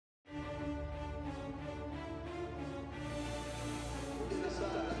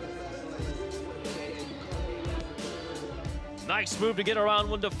Nice move to get around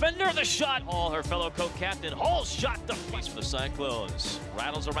one defender. The shot. Hall, her fellow co-captain. Hall's shot defeats for the Cyclones.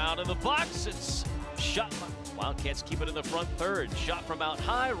 Rattles around in the box. It's shot. Wildcats keep it in the front third. Shot from out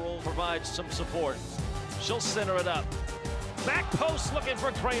high. Roll provides some support. She'll center it up. Back post looking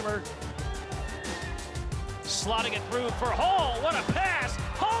for Kramer. Slotting it through for Hall. What a pass.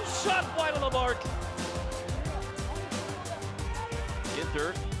 Hall shot wide of the mark.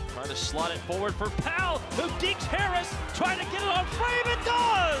 Ginter trying to slot it forward for Powell, who dekes Harris, trying to get it on frame. It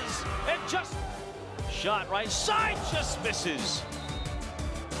does! And just shot right side, just misses.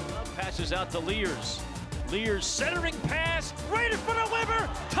 Passes out to Lears. Lears centering pass, right in front of Weber,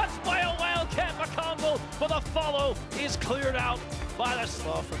 touched by a Wildcat. McConville, but the follow is cleared out by the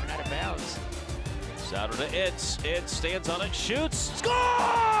ball from out of bounds. Souter to Itz. Itz stands on it, shoots,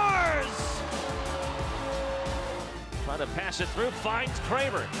 scores! Trying to pass it through, finds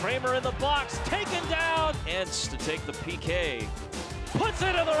Kramer. Kramer in the box, taken down. Entz to take the PK. Puts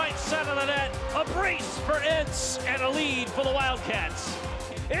it in the right side of the net. A brace for Entz and a lead for the Wildcats.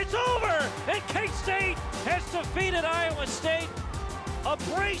 It's over, and K-State has defeated Iowa State. A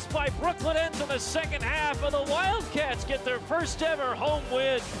brace by Brooklyn Entz in the second half, and the Wildcats get their first ever home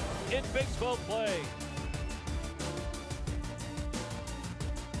win in Big 12 play.